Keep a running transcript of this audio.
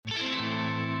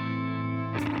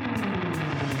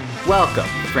Welcome,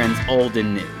 friends old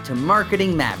and new, to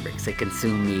Marketing Mavericks, a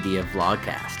Consume Media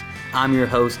vlogcast. I'm your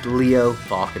host, Leo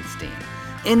Falkenstein.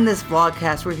 In this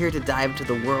vlogcast, we're here to dive into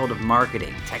the world of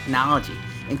marketing, technology,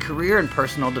 and career and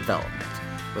personal development,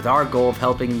 with our goal of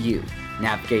helping you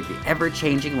navigate the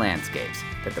ever-changing landscapes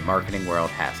that the marketing world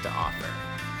has to offer.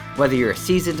 Whether you're a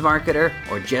seasoned marketer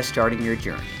or just starting your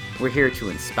journey, we're here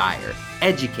to inspire,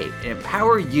 educate, and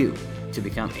empower you to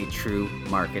become a true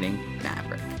marketing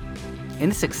maverick. In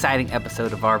this exciting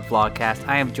episode of our vlogcast,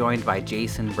 I am joined by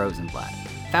Jason Rozenblat,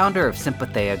 founder of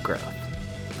Sympatheia Growth.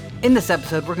 In this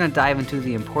episode, we're going to dive into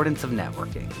the importance of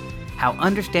networking, how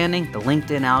understanding the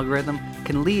LinkedIn algorithm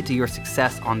can lead to your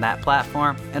success on that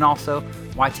platform, and also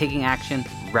why taking action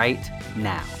right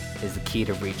now is the key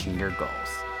to reaching your goals.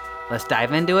 Let's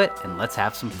dive into it and let's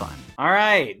have some fun. All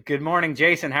right. Good morning,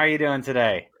 Jason. How are you doing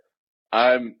today?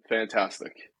 I'm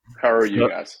fantastic. How are you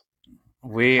guys?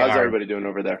 How's everybody doing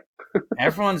over there?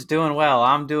 Everyone's doing well.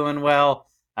 I'm doing well.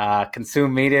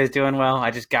 Consume Media is doing well.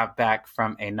 I just got back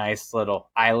from a nice little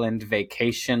island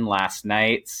vacation last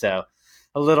night, so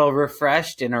a little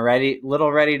refreshed and ready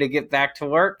to get back to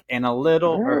work, and a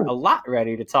lot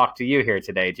ready to talk to you here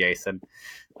today, Jason.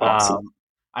 Awesome.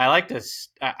 I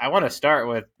want to start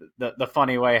with the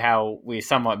funny way how we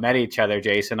somewhat met each other,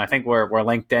 Jason. I think we're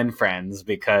LinkedIn friends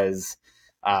because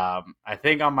I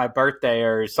think on my birthday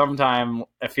or sometime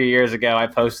a few years ago, I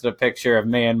posted a picture of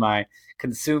me in my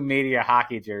Consume Media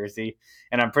hockey jersey,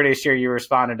 and I'm pretty sure you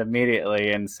responded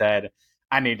immediately and said,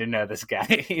 "I need to know this guy.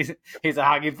 He's a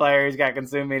hockey player. He's got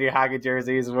Consume Media hockey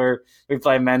jerseys. We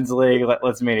play men's league.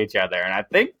 Let's meet each other." And I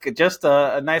think just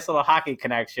a nice little hockey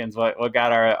connections what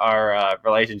got our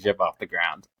relationship off the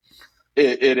ground.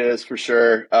 It is for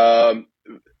sure.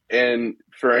 And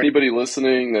for anybody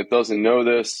listening that doesn't know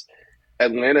this,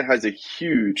 Atlanta has a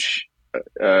huge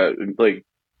like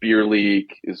beer league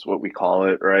is what we call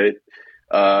it, right?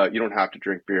 You don't have to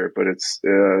drink beer, but it's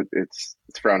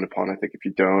frowned upon, I think, if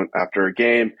you don't after a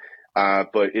game.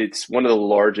 But it's one of the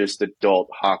largest adult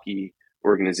hockey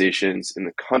organizations in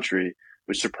the country,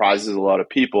 which surprises a lot of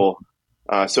people.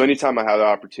 So anytime I have the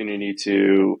opportunity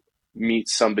to meet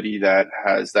somebody that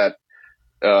has that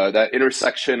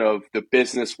intersection of the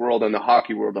business world and the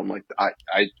hockey world, I'm like,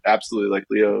 I absolutely, like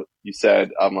Leo, you said,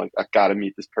 I'm like, I got to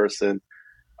meet this person.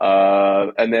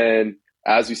 And then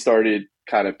as we started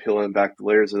kind of peeling back the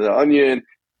layers of the onion,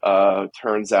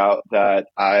 turns out that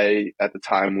I, at the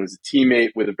time, was a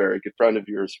teammate with a very good friend of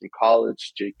yours from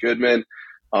college, Jake Goodman.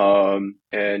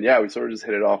 And yeah, we sort of just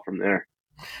hit it off from there.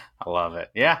 I love it.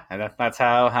 Yeah, and that's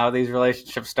how these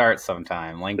relationships start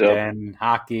sometime. LinkedIn, yep.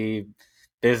 Hockey,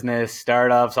 business,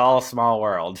 startups, all small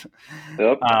world.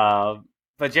 Yep.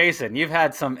 But Jason, you've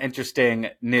had some interesting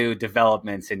new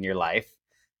developments in your life,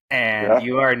 and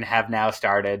you have now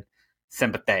started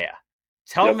Sympatheia.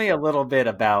 Tell me a little bit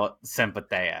about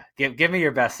Sympatheia. Give me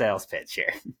your best sales pitch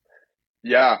here.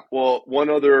 Yeah, well,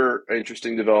 one other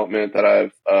interesting development that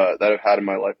I've had in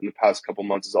my life in the past couple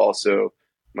months is also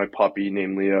my puppy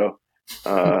named Leo,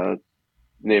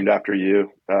 named after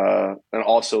you, and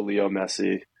also Leo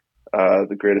Messi,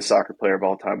 the greatest soccer player of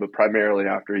all time, but primarily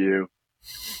after you.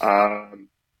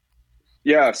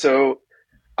 So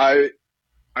I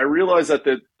realize that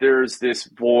there's this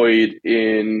void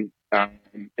in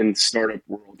startup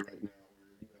world right now, where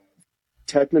you have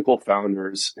technical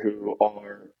founders who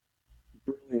are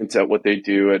brilliant at what they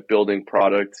do at building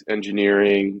product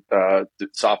engineering,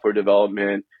 software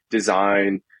development,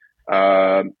 design,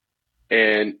 and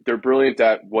they're brilliant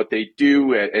at what they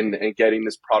do and getting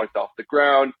this product off the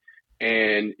ground.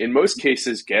 And in most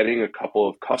cases, getting a couple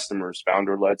of customers,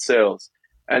 founder-led sales,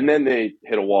 and then they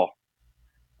hit a wall.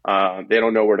 They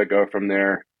don't know where to go from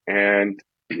there. And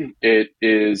it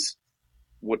is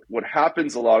what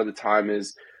happens a lot of the time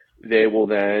is they will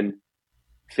then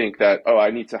think that, oh,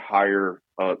 I need to hire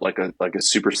like a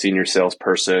super senior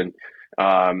salesperson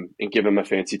and give them a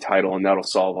fancy title, and that'll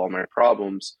solve all my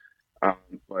problems.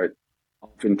 But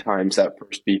oftentimes that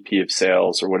first VP of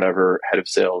sales or whatever, head of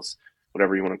sales,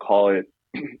 whatever you want to call it,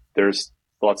 there's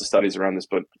lots of studies around this,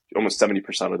 but almost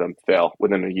 70% of them fail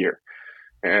within a year.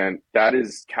 And that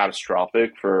is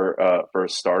catastrophic for a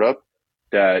startup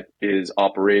that is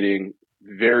operating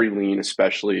very lean,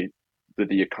 especially with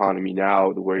the economy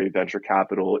now, the way venture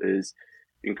capital is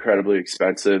incredibly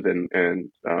expensive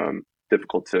and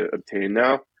difficult to obtain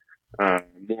now,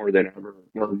 more than ever,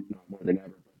 well, not more than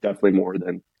ever, but definitely more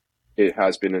than it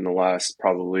has been in the last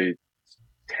probably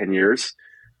 10 years.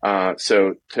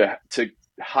 So to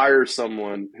hire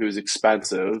someone who's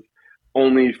expensive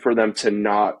only for them to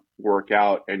not work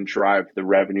out and drive the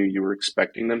revenue you were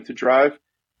expecting them to drive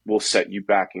will set you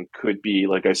back and could be,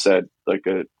 like I said, like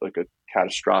a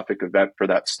catastrophic event for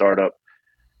that startup.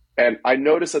 And I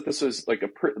noticed that this was like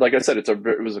I said,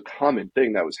 it was a common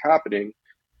thing that was happening.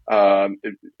 A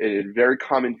very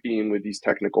common theme with these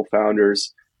technical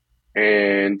founders,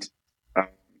 and I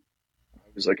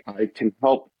was like, I can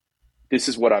help. This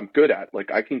is what I'm good at.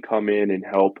 Like I can come in and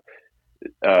help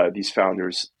these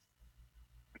founders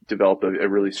develop a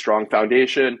really strong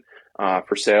foundation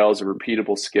for sales, a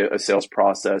repeatable a sales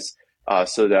process,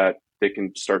 so that they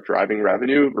can start driving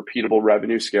revenue, repeatable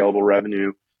revenue, scalable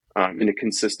revenue in a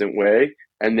consistent way.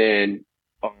 And then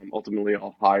ultimately,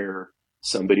 I'll hire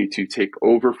somebody to take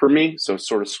over for me. So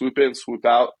sort of swoop in, swoop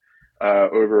out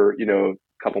over a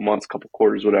couple months, couple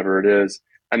quarters, whatever it is,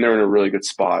 and they're in a really good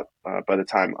spot by the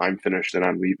time I'm finished and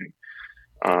I'm leaving.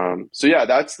 So yeah,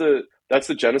 that's the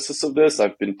genesis of this.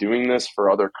 I've been doing this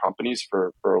for other companies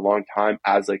for a long time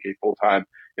as like a full-time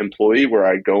employee where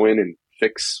I go in and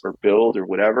fix or build or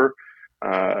whatever.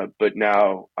 But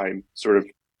now I'm sort of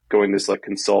going this like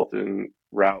consulting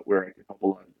route where I can help a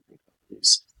lot of different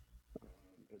companies.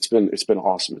 It's been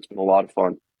awesome. It's been a lot of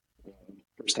fun.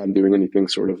 First time doing anything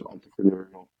sort of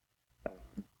entrepreneurial.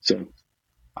 So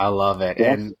I love it.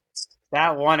 yeah. And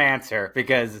that one answer,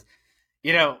 because,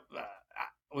 you know,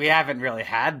 we haven't really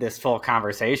had this full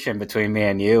conversation between me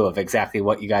and you of exactly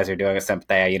what you guys are doing at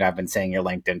Sympatheia. I've been seeing your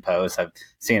LinkedIn posts. I've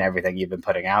seen everything you've been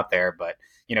putting out there, but,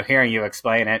 hearing you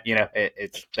explain it,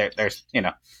 it's there's, I'm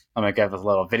going to give a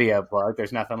little video plug.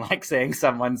 There's nothing like seeing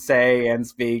someone say and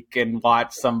speak and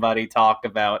watch somebody talk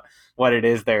about what it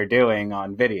is they're doing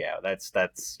on video. That's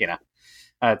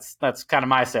kind of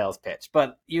my sales pitch.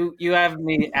 But you have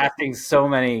me asking so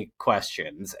many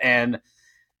questions, and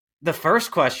the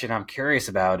first question I'm curious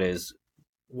about is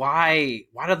why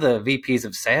do the VPs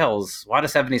of sales, why do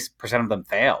 70% of them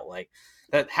fail? Like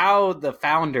that, how the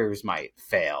founders might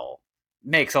fail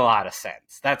makes a lot of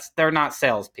sense. They're not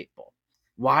salespeople.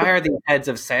 Why are the heads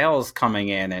of sales coming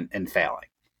in and failing?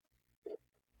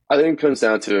 I think it comes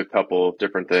down to a couple of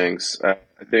different things. I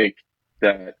think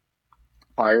that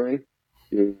hiring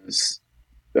is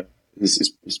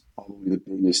is probably the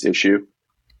biggest issue.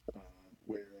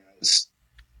 Whereas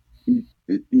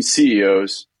these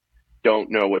CEOs don't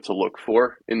know what to look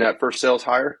for in that first sales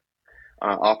hire.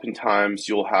 Oftentimes,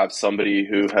 you'll have somebody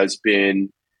who has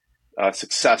been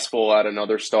successful at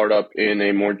another startup in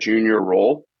a more junior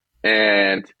role,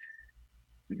 and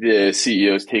the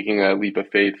CEO is taking a leap of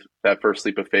faith, that first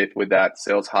leap of faith with that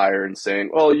sales hire, and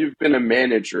saying, "Well, you've been a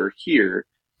manager here.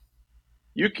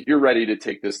 You're ready to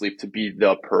take this leap to be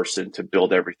the person to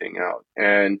build everything out,"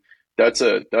 and that's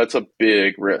a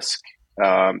big risk.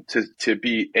 To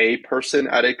be a person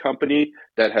at a company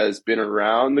that has been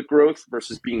around the growth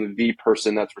versus being the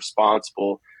person that's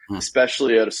responsible,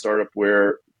 especially at a startup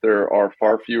where there are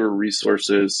far fewer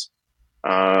resources.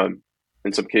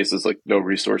 In some cases, like no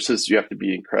resources, you have to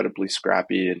be incredibly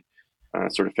scrappy and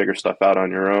sort of figure stuff out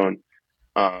on your own.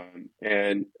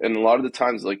 And a lot of the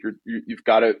times, like you've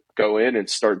got to go in and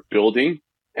start building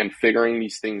and figuring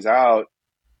these things out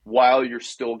while you're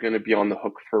still going to be on the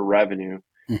hook for revenue.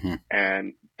 Mm-hmm.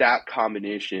 And that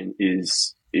combination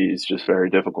is just very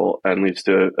difficult and leads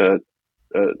to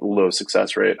a low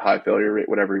success rate, high failure rate,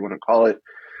 whatever you want to call it.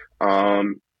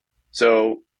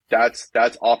 So that's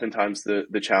oftentimes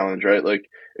the challenge, right? Like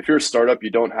if you're a startup,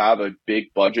 you don't have a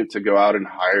big budget to go out and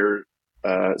hire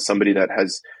somebody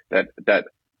that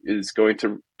is going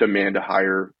to demand a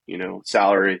higher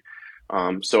salary.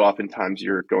 So oftentimes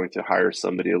you're going to hire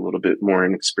somebody a little bit more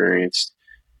inexperienced,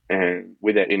 and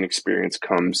with that inexperience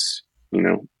comes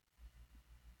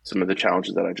some of the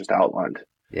challenges that I just outlined.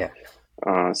 Yeah.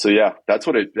 So yeah, that's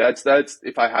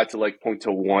if I had to like point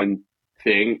to one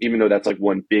thing, even though that's like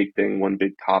one big thing, one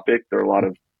big topic, there are a lot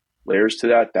of layers to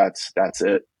that. That's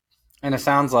it. And it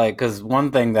sounds like, because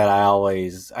one thing that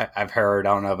I've heard,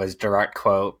 I don't know if it's direct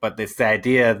quote, but it's the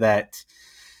idea that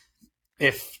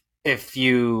if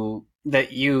you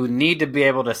need to be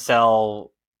able to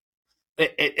sell,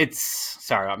 it's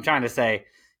sorry, I'm trying to say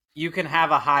you can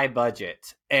have a high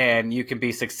budget and you can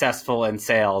be successful in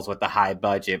sales with a high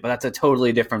budget, but that's a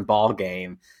totally different ball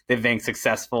game than being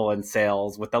successful in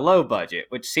sales with a low budget,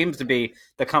 which seems to be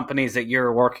the companies that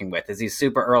you're working with, is these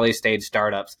super early stage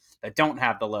startups that don't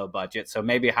have the low budget. So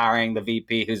maybe hiring the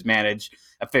VP who's managed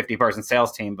a 50-person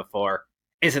sales team before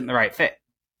isn't the right fit.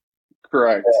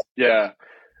 Correct. Yeah.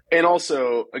 And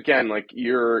also, again, like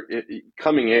you're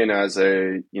coming in as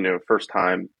a first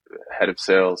time head of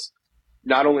sales.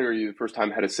 Not only are you the first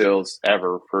time head of sales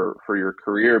ever for your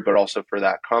career, but also for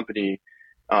that company.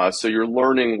 So you're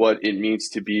learning what it means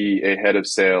to be a head of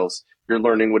sales. You're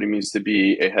learning what it means to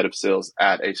be a head of sales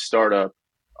at a startup.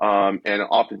 And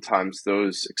oftentimes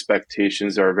those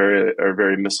expectations are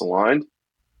very misaligned.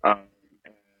 Um,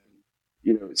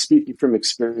 and, speaking from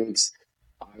experience,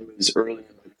 I was early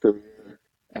in my career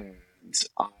and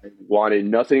I wanted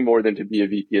nothing more than to be a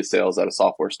VP of sales at a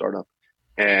software startup.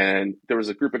 And there was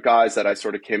a group of guys that I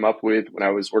sort of came up with when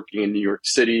I was working in New York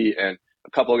City, and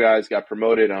a couple of guys got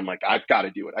promoted. And I'm like, I've got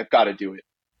to do it. I've got to do it.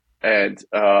 And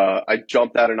I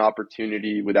jumped at an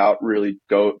opportunity without really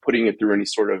putting it through any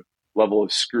sort of level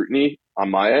of scrutiny on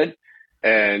my end.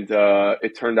 And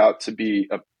it turned out to be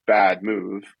a bad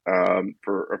move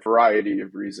for a variety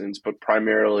of reasons, but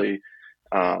primarily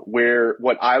where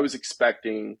what I was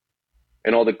expecting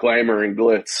and all the glamour and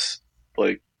glitz,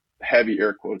 like heavy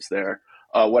air quotes there,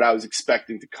 what I was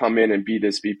expecting to come in and be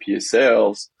this VP of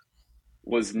sales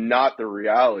was not the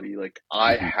reality. Like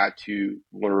I Mm-hmm. had to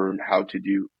learn how to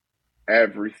do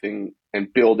everything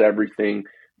and build everything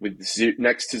with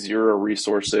next to zero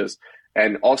resources,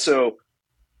 and also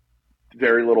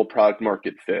very little product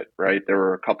market fit, right? There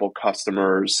were a couple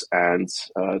customers, and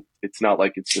it's not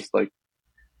like it's just like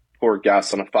pour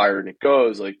gas on a fire and it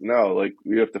goes. Like, no, like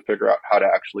we have to figure out how to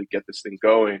actually get this thing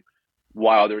going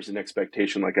while there's an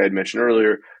expectation, like I had mentioned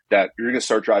earlier, that you're going to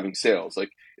start driving sales. Like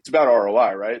it's about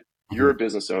ROI, right? You're Mm-hmm. a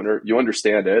business owner, you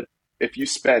understand it. If you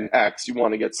spend X, you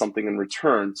want to get something in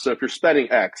return. So if you're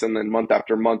spending X and then month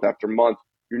after month after month,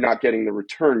 you're not getting the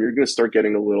return, you're going to start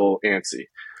getting a little antsy.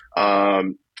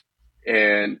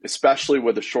 And especially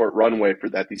with a short runway for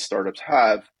that these startups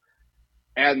have,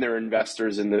 and their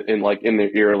investors in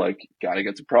their ear, like got to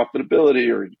get to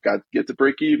profitability or got to get to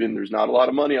break even. There's not a lot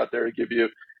of money out there to give you.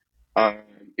 Um,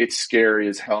 it's scary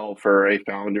as hell for a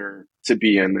founder to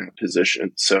be in that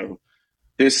position. So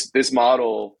this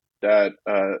model that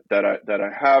I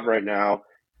have right now,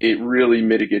 it really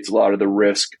mitigates a lot of the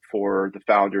risk for the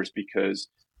founders because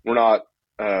we're not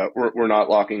we're not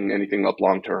locking anything up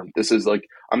long term. This is like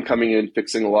I'm coming in,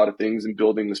 fixing a lot of things, and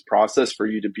building this process for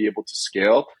you to be able to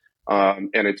scale. And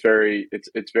it's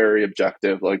very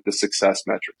objective, like the success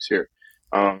metrics here.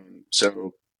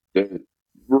 So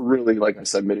we're really, like I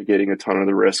said, mitigating a ton of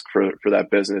the risk for that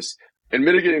business and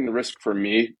mitigating the risk for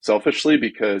me selfishly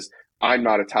because I'm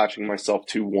not attaching myself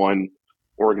to one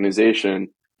organization.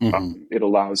 Mm-hmm. It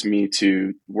allows me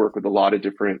to work with a lot of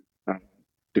different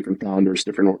founders,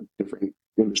 different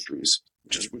industries,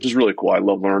 which is really cool. I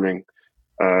love learning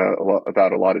a lot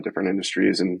about a lot of different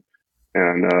industries and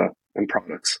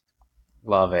products.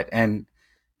 Love it. And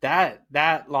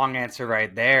that long answer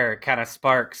right there kind of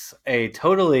sparks a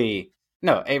totally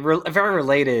no a very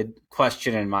related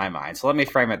question in my mind. So let me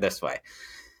frame it this way: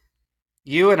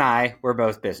 you and I, we're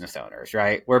both business owners,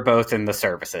 right? We're both in the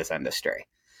services industry.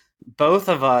 Both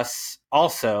of us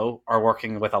also are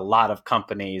working with a lot of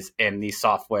companies in the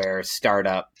software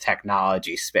startup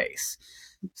technology space.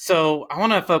 So I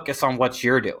want to focus on what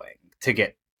you're doing to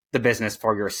get the business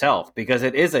for yourself because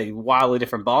it is a wildly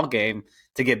different ballgame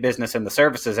to get business in the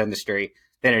services industry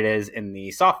than it is in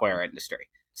the software industry.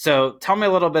 So tell me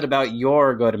a little bit about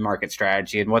your go-to-market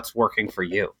strategy and what's working for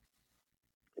you.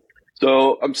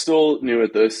 So I'm still new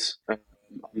at this. I'm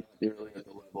not nearly at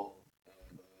the level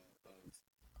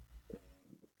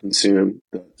consume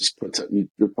that just puts out,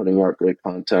 you're putting out great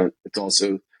content. It's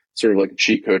also sort of like a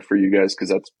cheat code for you guys because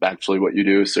that's actually what you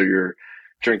do. So you're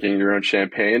drinking your own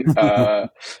champagne.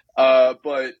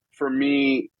 But for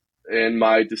me and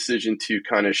my decision to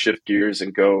kind of shift gears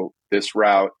and go this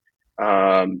route,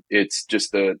 it's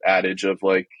just the adage of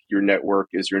like your network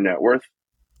is your net worth.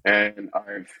 And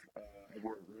I've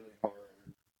worked really hard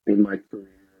in my career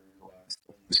in the last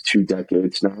almost 2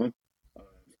 decades now, uh,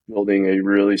 building a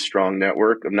really strong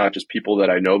network of not just people that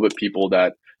I know, but people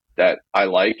that I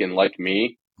like and like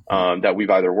me, that we've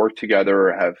either worked together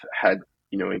or have had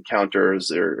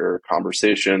encounters or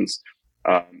conversations.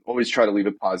 Always try to leave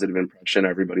a positive impression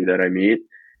on everybody that I meet,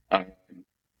 um,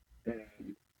 and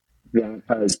that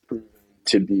has proven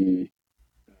to be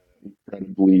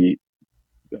incredibly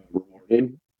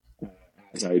rewarding uh,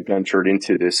 as I ventured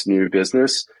into this new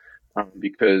business,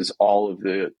 because all of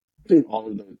the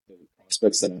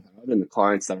prospects that I have and the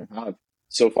clients that I have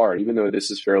so far, even though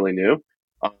this is fairly new,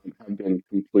 have been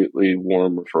completely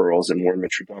warm referrals and warm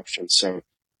introductions. So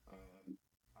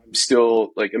I'm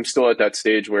still at that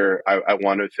stage where I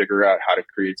want to figure out how to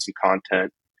create some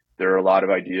content. There are a lot of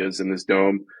ideas in this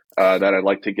dome that I'd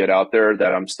like to get out there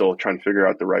that I'm still trying to figure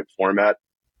out the right format.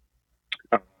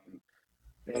 Um,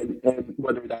 and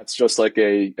whether that's just like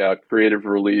a creative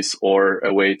release or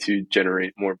a way to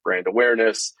generate more brand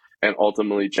awareness and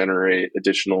ultimately generate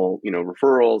additional,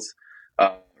 referrals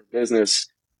or business,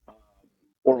 um,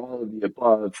 or all of the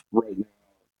above. Right now,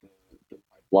 the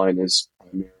pipeline is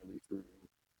primarily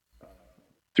uh,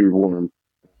 through warm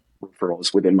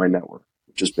referrals within my network,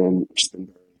 which has been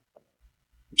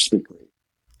great.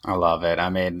 I love it.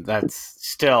 I mean, that's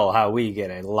still how we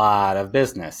get a lot of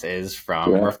business is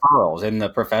from Yeah, referrals in the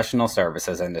professional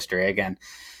services industry. Again,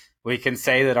 we can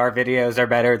say that our videos are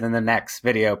better than the next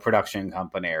video production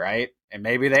company, right? And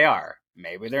maybe they are,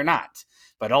 maybe they're not.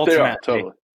 But they are ultimately,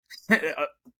 totally.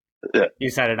 Yeah, you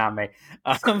said it on me.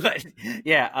 But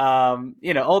yeah,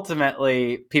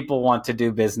 ultimately, people want to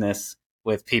do business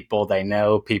with people they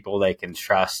know, people they can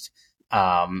trust,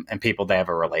 and people they have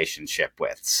a relationship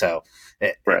with. So,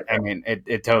 right.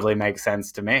 it totally makes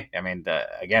sense to me. I mean,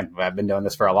 again, I've been doing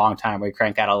this for a long time. We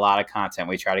crank out a lot of content.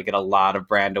 We try to get a lot of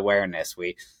brand awareness.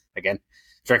 We, again,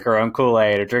 drink our own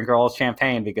Kool-Aid or drink our old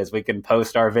champagne because we can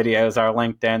post our videos, our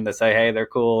LinkedIn that say, hey, they're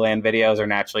cool, and videos are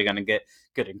naturally going to get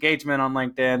good engagement on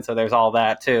LinkedIn. So there's all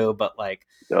that too. But like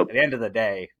Yep. at the end of the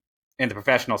day, in the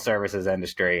professional services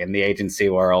industry, in the agency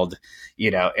world,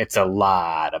 it's a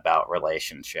lot about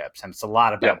relationships and it's a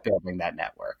lot Yeah, about building that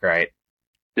network, right?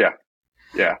 yeah,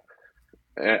 yeah.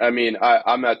 I mean,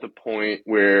 I'm at the point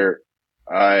where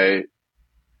I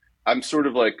I'm sort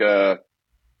of like I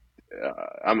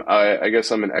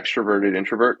guess I'm an extroverted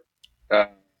introvert. Uh,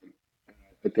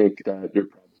 I think that you're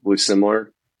probably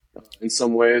similar in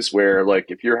some ways, where like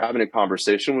if you're having a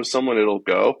conversation with someone, it'll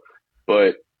go.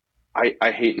 But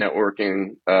I hate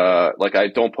networking. Like I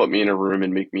don't put me in a room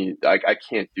and make me I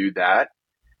can't do that.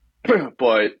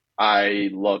 But I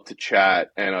love to chat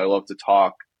and I love to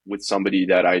talk with somebody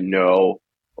that I know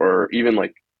or even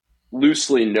like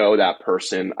loosely know that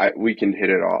person. We can hit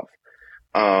it off.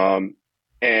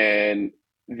 And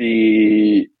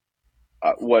the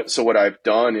what I've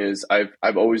done is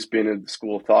I've always been in the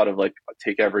school of thought of like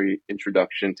take every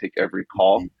introduction, take every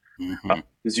call, Mm-hmm.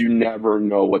 because you never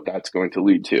know what that's going to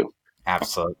lead to.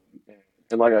 Absolutely.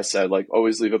 And like I said, like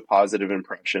always leave a positive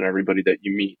impression. Everybody that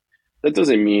you meet. That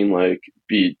doesn't mean like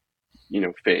be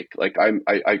fake. Like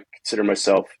I consider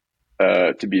myself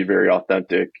to be very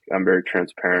authentic. I'm very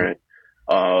transparent.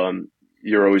 Um,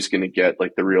 you're always going to get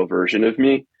like the real version of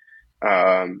me.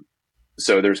 Um,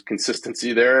 so there's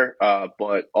consistency there,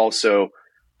 but also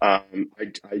I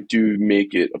do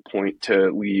make it a point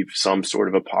to leave some sort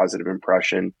of a positive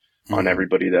impression on Mm-hmm.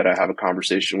 everybody that I have a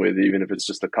conversation with, even if it's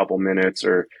just a couple minutes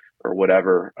or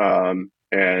whatever.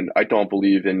 And I don't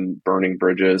believe in burning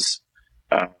bridges.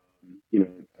 Um, I've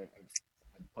had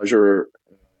pleasure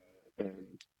and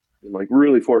been like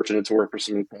really fortunate to work for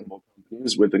some incredible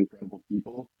companies with incredible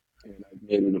people, and I've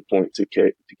made it a point to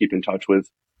keep in touch with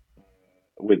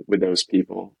those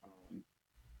people.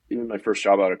 Even my first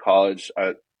job out of college,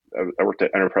 I worked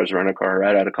at Enterprise Rent a Car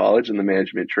right out of college in the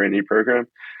management trainee program.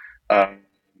 I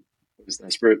was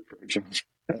desperate for a job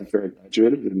after I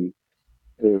graduated, and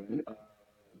anyway,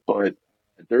 but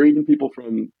there are even people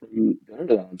from there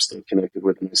that I'm still connected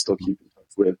with, and I still keep in touch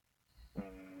with.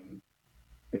 Um,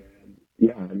 and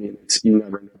yeah, I mean, you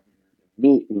never know who you're going to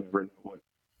meet. You never know what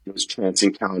those chance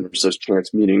encounters, those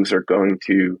chance meetings are going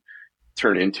to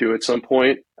turn into at some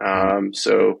point.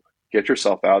 So get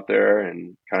yourself out there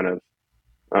and kind of,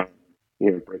 um,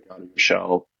 break out of your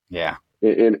shell Yeah.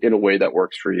 in a way that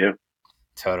works for you.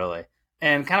 Totally.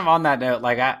 And kind of on that note,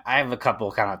 like I have a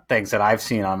couple kind of things that I've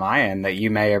seen on my end that you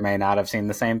may or may not have seen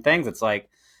the same things. It's like,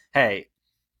 hey,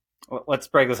 let's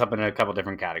break this up into a couple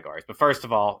different categories. But first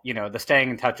of all, the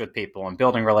staying in touch with people and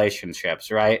building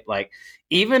relationships, right? Like,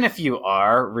 even if you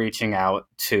are reaching out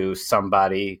to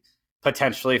somebody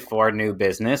potentially for new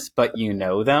business, but you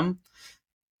know them,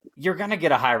 you're going to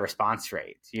get a high response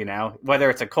rate, whether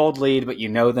it's a cold lead, but you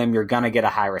know them, you're going to get a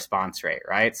high response rate,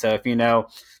 right? So if you know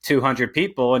 200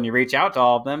 people and you reach out to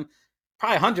all of them,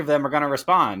 probably 100 of them are going to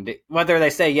respond. Whether they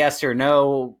say yes or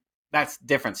no, that's a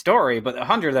different story, but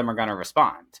 100 of them are going to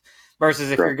respond.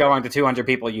 Versus if you're Correct. going to 200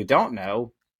 people you don't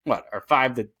know, what are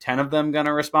 5 to 10 of them going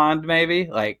to respond? Maybe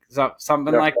like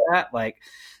something Yeah. like that. Like,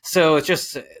 so it's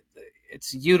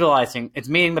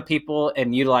meeting the people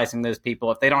and utilizing those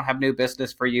people. If they don't have new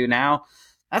business for you now,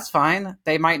 that's fine.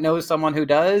 They might know someone who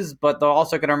does, but they're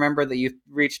also going to remember that you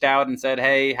reached out and said,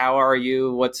 hey, how are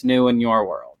you? What's new in your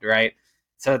world? Right.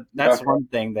 So that's Yeah. one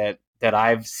thing that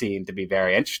I've seen to be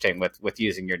very interesting with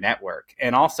using your network.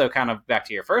 And also kind of back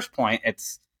to your first point,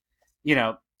 it's,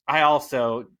 I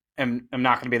also am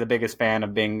not going to be the biggest fan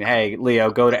of being, hey,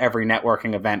 Leo, go to every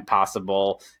networking event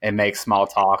possible and make small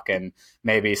talk, and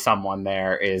maybe someone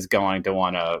there is going to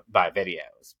want to buy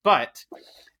videos. But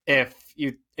if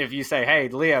you say, hey,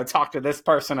 Leo, talk to this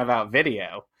person about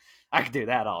video, I could do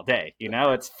that all day.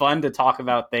 It's fun to talk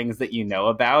about things that you know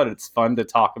about. It's fun to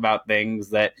talk about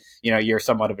things that you're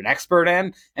somewhat of an expert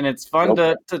in, and it's fun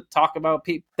Nope. to talk about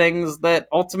things that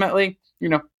ultimately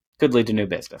could lead to new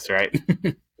business, right?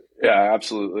 Yeah,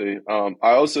 absolutely.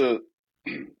 I also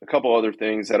a couple other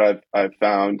things that I've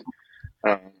found.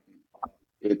 Um,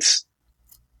 it's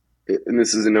and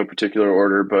this is in no particular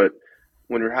order, but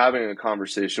when you're having a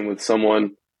conversation with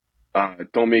someone,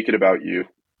 don't make it about you.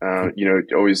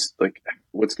 Always like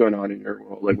what's going on in your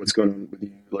world, like what's going on with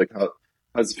you, like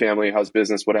how's the family, how's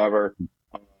business, whatever.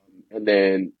 Um, and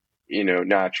then,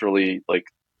 naturally, like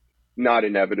not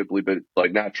inevitably, but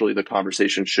like naturally the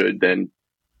conversation should then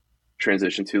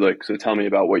transition to like, so tell me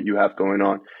about what you have going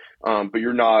on. But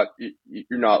you're not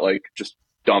like just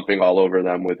dumping all over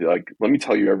them with like, let me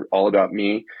tell you all about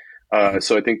me.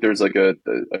 So I think there's like a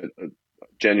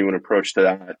genuine approach to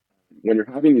that when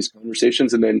you're having these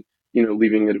conversations, and then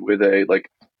leaving it with a like,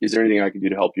 is there anything I can do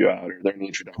to help you out, or is there any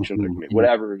introductions I can make,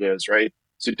 whatever it is, right?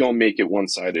 So don't make it one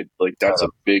sided. Like that's a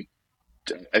big.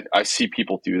 I see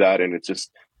people do that, and it's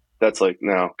just that's like,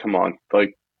 no, come on,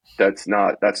 like that's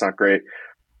not great.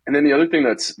 And then the other thing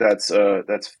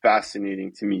that's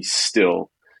fascinating to me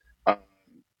still, um,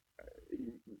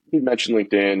 you mentioned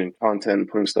LinkedIn and content and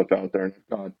putting stuff out there, and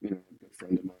I've got a good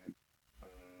friend of mine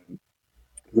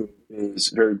who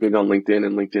is very big on LinkedIn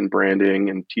and LinkedIn branding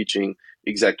and teaching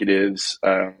executives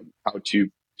how to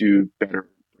do better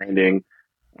branding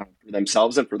for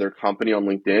themselves and for their company on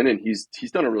LinkedIn. And he's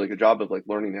done a really good job of like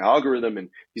learning the algorithm, and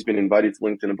he's been invited to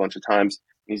LinkedIn a bunch of times.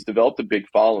 And he's developed a big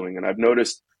following, and I've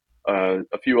noticed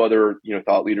a few other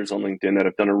thought leaders on LinkedIn that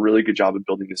have done a really good job of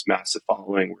building this massive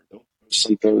following where they'll post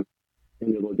something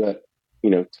and it'll get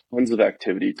tons of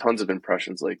activity, tons of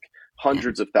impressions, like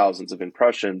hundreds of thousands of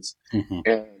impressions. Mhm.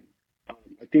 And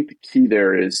I think the key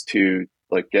there is to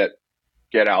like get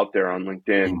out there on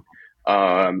LinkedIn,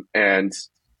 and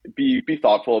be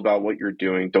thoughtful about what you're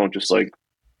doing. Don't just like,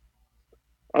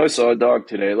 I saw a dog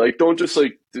today. Like, don't just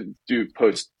like do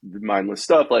post mindless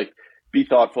stuff. Like, be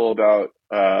thoughtful about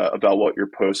what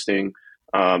you're posting.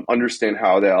 Understand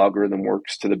how the algorithm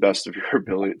works to the best of your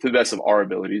ability, to the best of our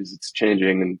abilities. It's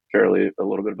changing and fairly a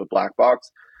little bit of a black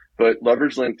box, but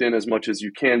leverage LinkedIn as much as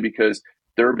you can, because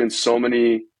there have been so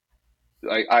many.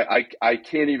 I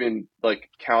can't even like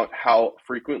count how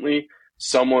frequently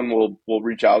someone will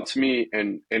reach out to me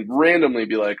and randomly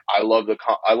be like, I love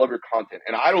your content,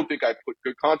 and I don't think I put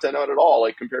good content out at all,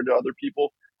 like compared to other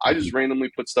people. I just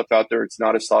randomly put stuff out there. It's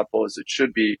not as thoughtful as it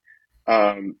should be.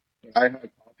 um I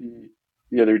had coffee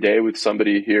the other day with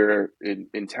somebody here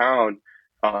in town,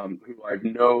 who I've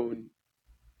known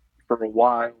for a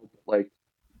while, like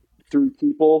through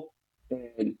people,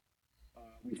 and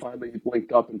we finally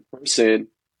linked up in person.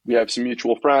 We have some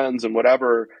mutual friends and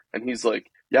whatever. And he's like,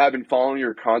 yeah, I've been following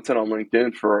your content on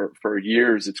LinkedIn for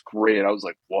years. It's great. I was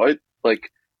like, what?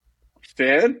 Like,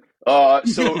 fan?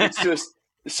 So it's just,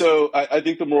 so I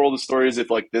think the moral of the story is, if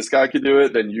like this guy could do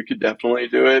it, then you could definitely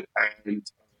do it. And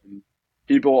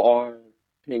people are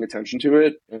paying attention to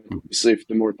it. And obviously, if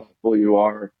the more thoughtful you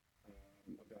are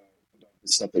about the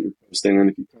stuff that you're posting,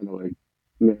 and if you kind of like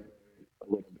narrow it a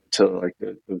little bit to like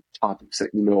the topics that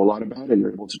you know a lot about and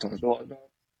you're able to talk a lot about,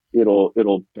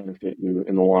 it'll benefit you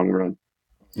in the long run.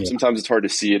 Yeah. Sometimes it's hard to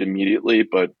see it immediately,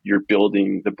 but you're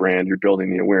building the brand, you're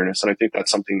building the awareness, and I think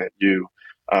that's something that you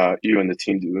and the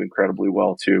team do incredibly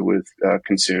well too with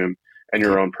Consume and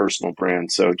your own personal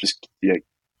brand. So just to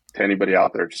anybody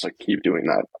out there, just like keep doing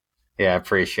that. Yeah, I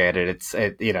appreciate it.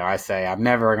 I say I'm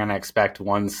never going to expect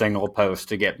one single post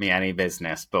to get me any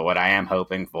business, but what I am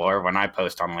hoping for when I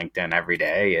post on LinkedIn every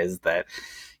day is that,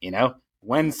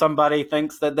 when somebody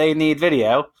thinks that they need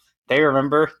video, they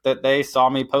remember that they saw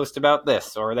me post about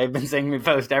this, or they've been seeing me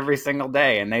post every single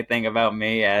day, and they think about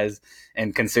me as,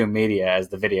 and Consume Media as,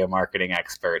 the video marketing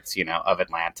experts, of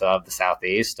Atlanta, of the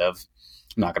Southeast, of,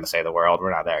 I'm not going to say the world,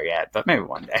 we're not there yet, but maybe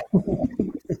one day.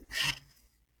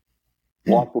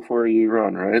 Walk before you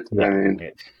run, right? Yeah, I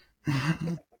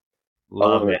mean,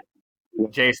 love it.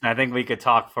 Jason, I think we could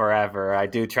talk forever. I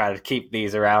do try to keep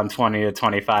these around 20 to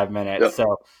 25 minutes. Yep.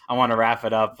 So I want to wrap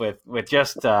it up with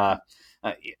just, I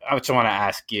just want to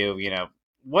ask you,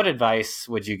 what advice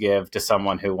would you give to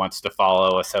someone who wants to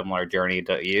follow a similar journey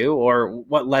to you? Or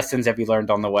what lessons have you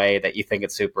learned on the way that you think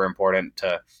it's super important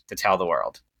to tell the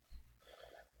world?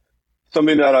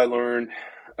 Something that I learned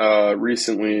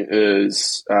recently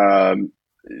is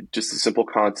just the simple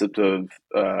concept of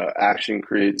action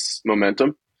creates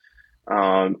momentum.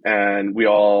 And we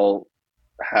all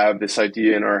have this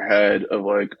idea in our head of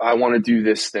like, I want to do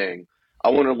this thing. I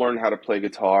want to learn how to play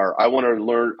guitar. I want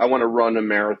to run a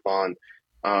marathon.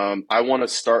 I want to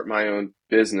start my own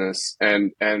business.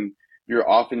 And you're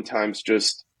oftentimes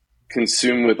just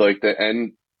consumed with like the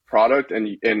end product,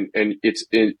 and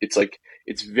it's like,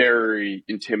 it's very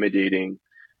intimidating.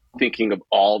 thinking of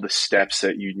all the steps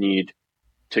that you need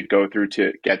to go through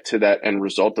to get to that end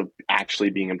result of actually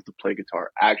being able to play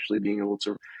guitar, actually being able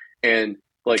to, and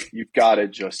like, you've got to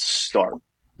just start,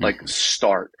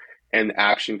 and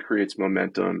action creates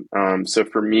momentum. So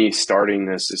for me, starting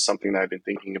this is something that I've been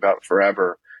thinking about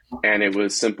forever. And it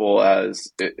was simple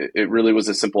as, it really was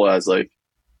as simple as like,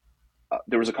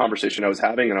 there was a conversation I was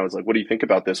having, and I was like, what do you think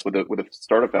about this with a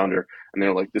startup founder? And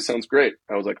they're like, this sounds great.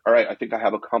 I was like, all right, I think I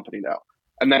have a company now.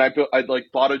 And then I like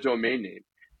bought a domain name,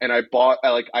 and I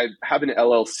have an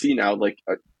LLC now. Like,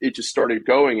 it just started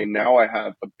going, and now I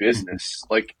have a business.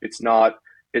 Like, it's not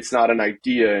an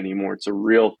idea anymore. It's a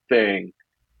real thing.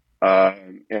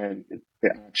 And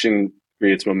the action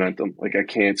creates momentum. Like, I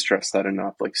can't stress that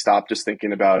enough. Like, stop just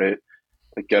thinking about it,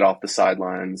 like, get off the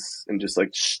sidelines and just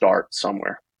like start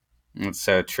somewhere. It's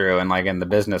so true. And like in the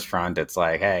business front, it's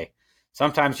like, hey,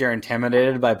 sometimes you're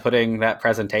intimidated by putting that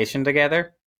presentation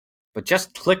together, but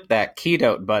just click that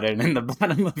keynote button in the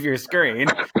bottom of your screen,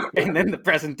 and then the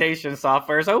presentation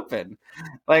software is open.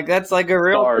 Like, that's like a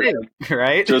real thing,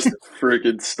 right? Just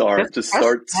freaking start. Just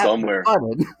start somewhere.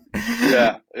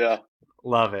 Yeah.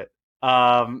 Love it.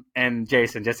 And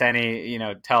Jason, just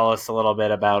tell us a little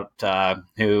bit about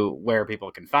where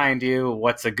people can find you,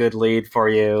 what's a good lead for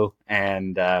you,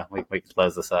 and we can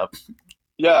close this up.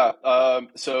 Yeah.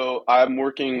 So I'm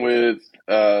working with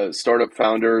startup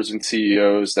founders and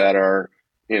CEOs that are,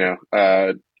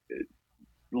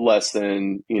 less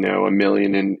than, $1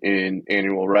 million in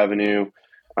annual revenue.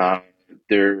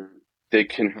 They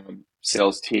can have a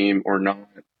sales team or not.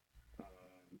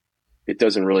 It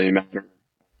doesn't really matter.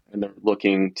 And they're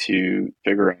looking to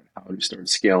figure out how to start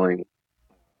scaling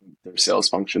their sales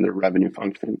function, their revenue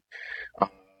function.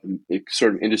 It's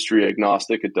sort of industry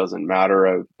agnostic. It doesn't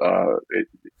matter.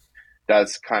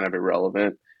 That's kind of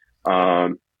irrelevant.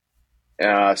 So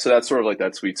that's sort of like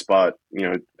that sweet spot,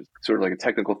 sort of like a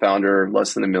technical founder,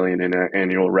 less than $1 million in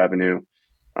annual revenue,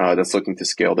 that's looking to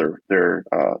scale their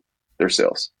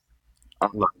sales.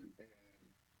 I'm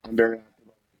very active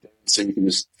on LinkedIn, so you can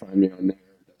just find me on there.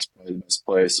 That's probably the best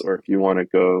place. Or if you want to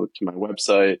go to my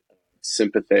website,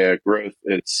 Sympatheia Growth,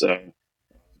 it's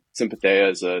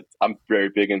Sympatheia I'm very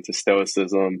big into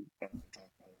stoicism. I talk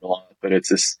about it a lot, but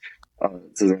it's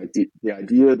the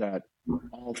idea that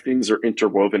all things are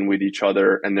interwoven with each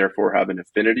other and therefore have an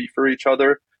affinity for each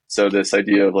other. So this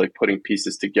idea of like putting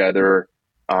pieces together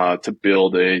to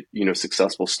build a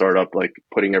successful startup, like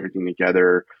putting everything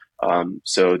together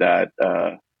so that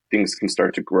things can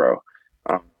start to grow.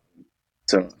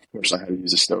 So of course I had to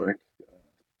use a stoic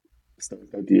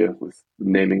idea with the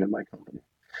naming of my company.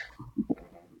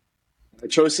 I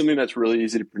chose something that's really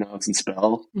easy to pronounce and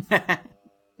spell.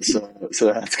 So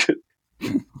that's good.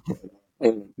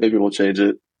 Maybe we'll change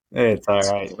it. It's all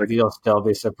right. You'll still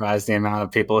be surprised the amount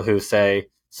of people who say,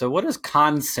 so what does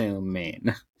consume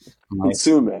mean?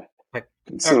 Consume.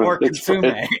 Or consume.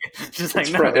 Just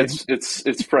like, no.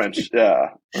 It's French. Yeah.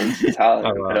 It's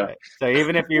Italian. Yeah. So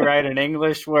even if you write an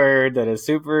English word that is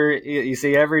super, you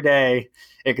see every day,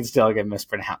 it can still get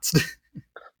mispronounced.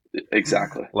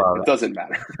 Exactly. It doesn't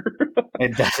matter.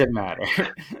 It doesn't matter.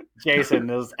 Jason,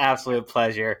 it was an absolute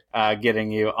pleasure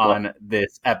getting you on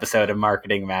this episode of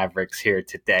Marketing Mavericks here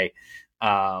today.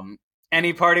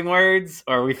 Any parting words,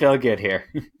 or we feel good here?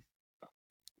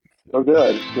 Feel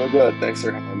good. Thanks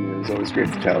for having me. It was always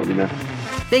great to chat with you, man.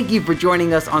 Thank you for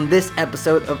joining us on this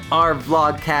episode of our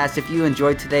vlogcast. If you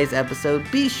enjoyed today's episode,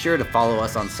 be sure to follow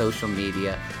us on social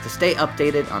media to stay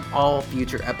updated on all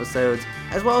future episodes,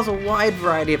 as well as a wide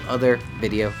variety of other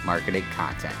video marketing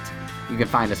content. You can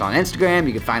find us on Instagram,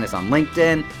 you can find us on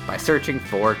LinkedIn by searching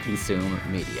for Consume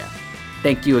Media.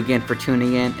 Thank you again for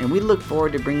tuning in, and we look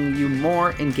forward to bringing you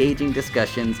more engaging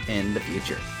discussions in the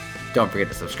future. Don't forget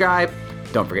to subscribe.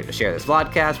 Don't forget to share this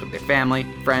vlogcast with your family,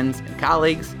 friends, and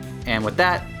colleagues. And with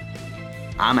that,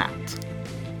 I'm out.